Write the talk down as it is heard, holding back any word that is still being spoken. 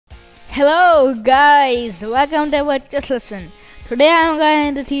Hello guys, welcome to our chess lesson. Today I am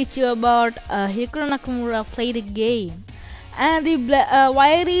going to teach you about Hikaru Nakamura play the game. And the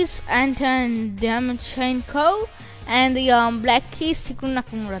white is Anton Demchenko and the black is Hikaru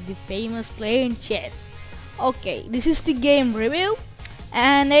Nakamura, the famous player in chess. Okay, this is the game review.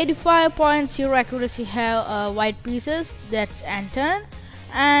 And 85.0 accuracy have white pieces, that's Anton.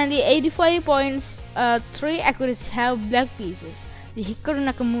 And the 85.3 accuracy have black pieces, the Hikaru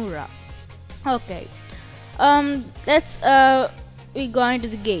Nakamura. Okay, let's we go into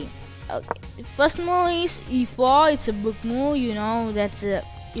the game. Okay, the first move is e4. It's a book move, that's the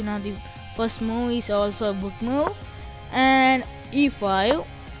first move is also a book move. And e5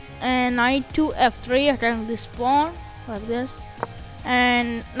 and knight to f3, attacking this pawn like this.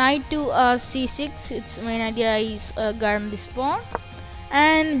 And knight to c6, its main idea is guarding this pawn.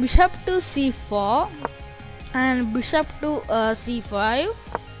 And bishop to c4 and bishop to c5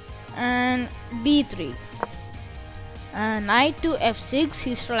 and d3 and knight to f6.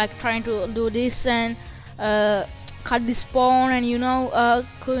 He's like trying to do this and cut this pawn, and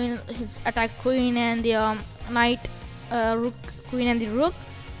queen, his attack queen and the knight, rook, queen and the rook.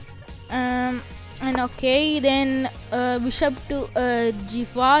 And okay, then bishop to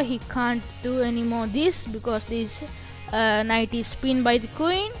g5. He can't do anymore this because this knight is pinned by the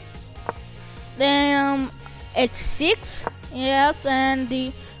queen. Then h6, yes, and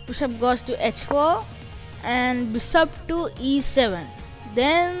the bishop goes to h4 and bishop to e7.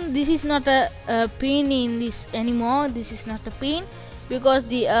 Then this is not a pin in this anymore. This is not a pin because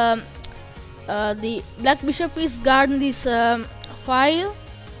the black bishop is guarding this file,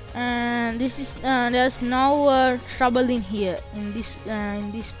 and this is there's no trouble in here in this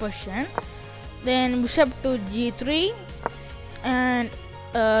position. Then bishop to g3 and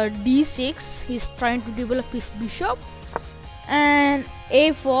d6. He's trying to develop his bishop. And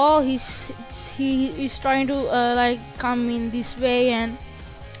a4, he is trying to like come in this way and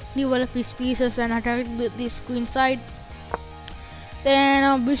develop his pieces and attack this queen side.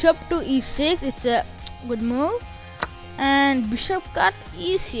 Then bishop to e6, it's a good move. And bishop cut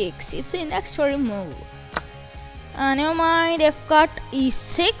e6, it's a next story move. Never mind, f cut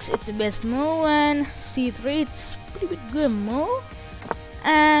e6, it's the best move. And c3, it's pretty good move.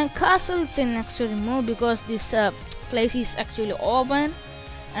 And castle, it's a next story move because this place is actually open,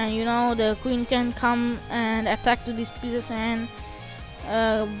 and the queen can come and attack to these pieces and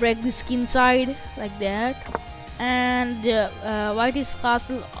break the king side like that. And white is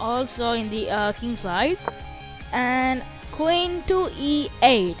castle also in the king side. And queen to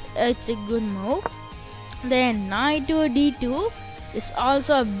e8, it's a good move. Then knight to d2 is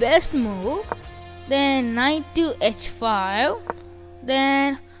also a best move. Then knight to h5.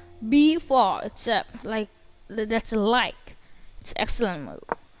 Then b4, it's a that's a like, it's excellent move.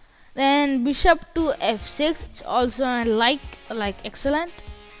 Then bishop to f6, it's also a like excellent.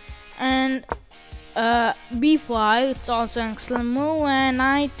 And b5, it's also an excellent move. And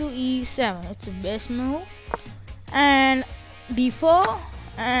knight to e7, it's the best move. And d4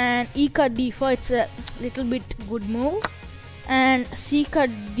 and e cut d4, it's a little bit good move. And c cut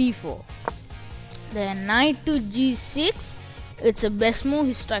d4. Then knight to g6, it's the best move.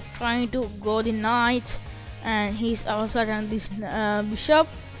 He's trying to go the knight, and he's also done this bishop,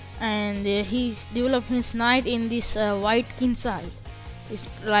 and he's developing his knight in this white king side. He's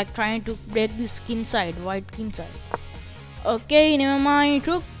like trying to break this king side, white king side. Okay, never mind.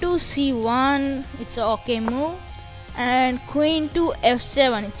 Rook to c1, it's an okay move. And queen to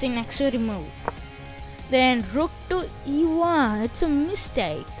f7, it's an necessary move. Then rook to e1, it's a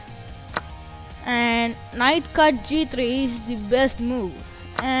mistake. And knight cut g3 is the best move.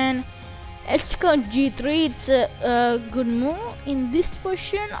 And h cut g3, it's a good move. In this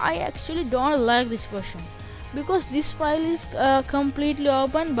position, I actually don't like this position because this file is completely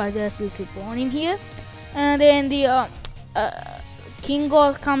open, but there's a little pawn in here. And then the king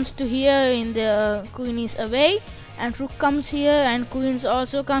comes to here, and the queen is away. And rook comes here, and queens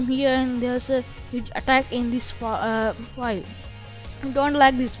also come here, and there's a huge attack in this file. I don't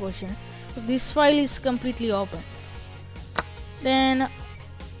like this position. This file is completely open. Then,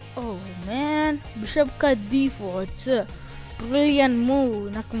 oh man, bishop cut d4, it's a brilliant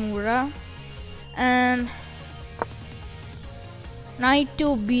move, Nakamura. And knight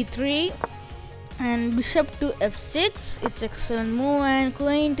to b3 and bishop to f6, it's excellent move. And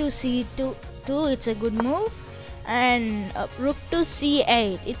queen to c2, it's a good move. And rook to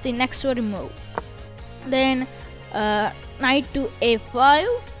c8, it's a next story move. Then knight to a5.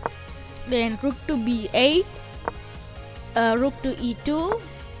 Then rook to b8, rook to e2,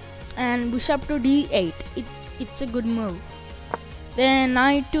 and bishop to d8. It's a good move. Then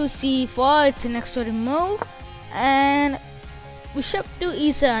knight to c4, it's an excellent move. And bishop to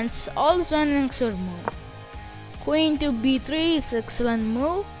e7, it's also an excellent move. Queen to b3, it's an excellent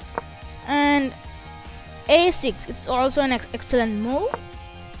move. And a6, it's also an excellent move.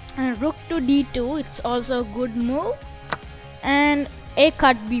 And rook to d2, it's also a good move. And a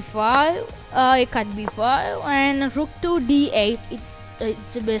cut b5, and rook to d8,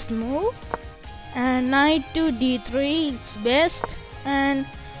 it's the best move. And knight to d3, it's best. And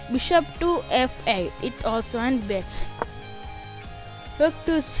bishop to f8, it also and best. Rook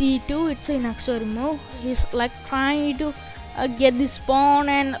to c2, it's an excellent move. He's like trying to get this pawn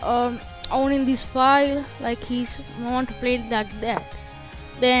and owning this file, like he's want to play it like that.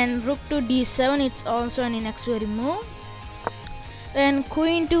 Then rook to d7, it's also an inexorable move. Then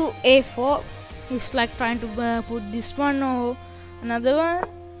queen to a4, he's like trying to put this one or another one.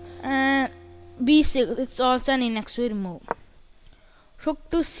 And b6, it's also an inexorable move. Rook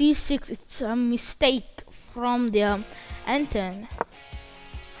to c6, it's a mistake from the Anton.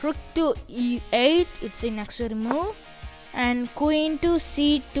 Rook to e8, it's an inexorable move. And queen to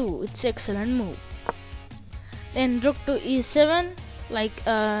c2, it's excellent move. Then rook to e7, like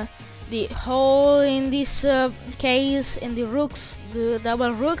the hole in this case in the rooks, the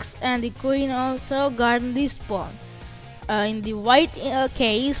double rooks, and the queen also guarding this pawn. In the white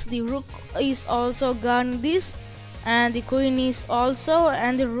case, the rook is also guarding this, and the queen is also,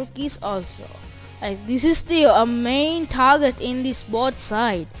 and the rook is also. Like this is the main target in this both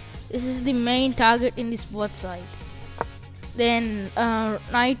side. This is the main target in this both side. Then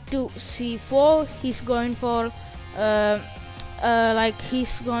knight to c4, he's going for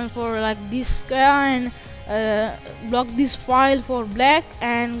this square and block this file for black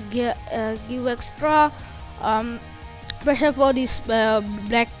and give extra pressure for this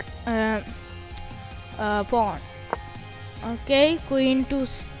black pawn. Okay, queen to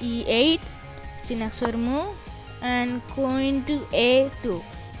e8, it's the next move. And queen to a2,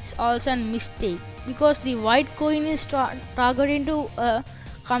 it's also a mistake, because the white queen is targeting to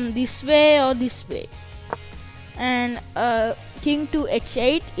come this way or this way. And king to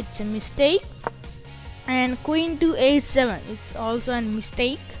h8, it's a mistake. And queen to a7, it's also a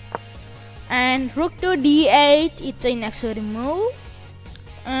mistake. And rook to d8, it's an inexorable move.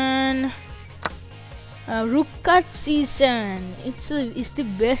 And rook cut c7, it's the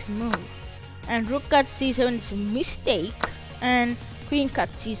best move. And rook cut c7 is a mistake. And queen cut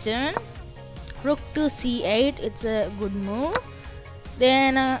c7. Rook to c8, it's a good move.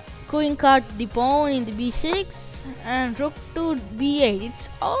 Then queen cut the pawn in the b6, and rook to b8, it's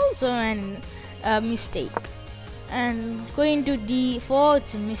also a mistake. And queen to d4,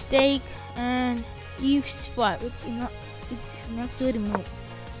 it's a mistake. And e5, it's not to remove.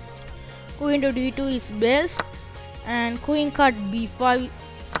 Queen to d2 is best. And queen cut b5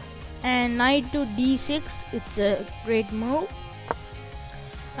 and knight to d6, it's a great move.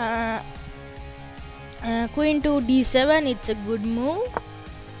 Queen to d7, it's a good move.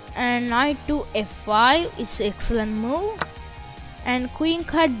 And knight to f5, it's an excellent move. And queen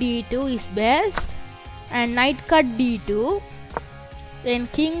cut d2 is best. And knight cut d2. Then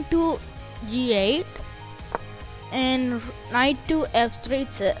king to g8. And knight to f3,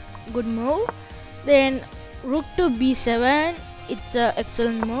 it's a good move. Then rook to b7, it's an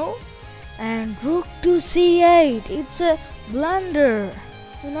excellent move. And rook to c8, it's a blunder.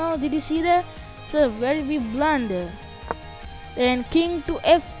 Did you see that? It's a very big blunder. Then king to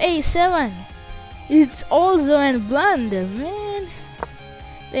fa7, it's also a blunder, man.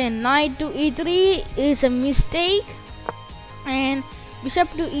 Then knight to e3 is a mistake. And bishop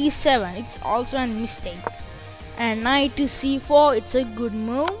to e7, it's also a mistake. And knight to c4, it's a good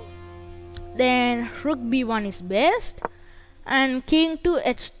move. Then rook b1 is best. And king to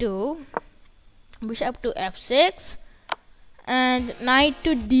h2, bishop to f6, and knight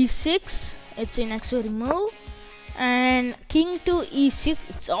to d6, it's an inexorable move. And king to e6,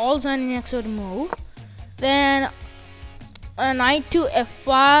 it's also an inexorable move. Then knight to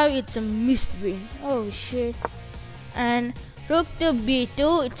f5, it's a missed win. Oh shit. And rook to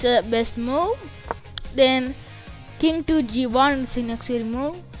b2, it's a best move. Then king to g1, it's an inexorable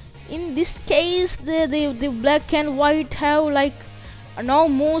move. In this case, the black and white have like no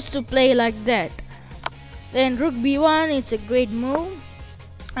moves to play like that. Then rook b1, it's a great move.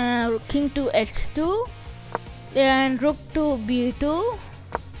 King to h2. Then rook to b2.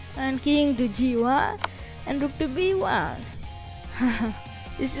 And king to g1. And rook to b1.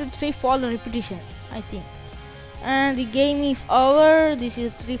 This is a three-fold repetition, I think. And the game is over. This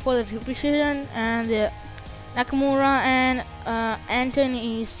is a three-fold repetition. And Nakamura and Anton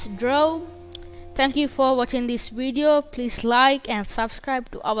is draw. Thank you for watching this video. Please like and subscribe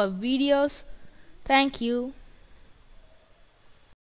to our videos. Thank you.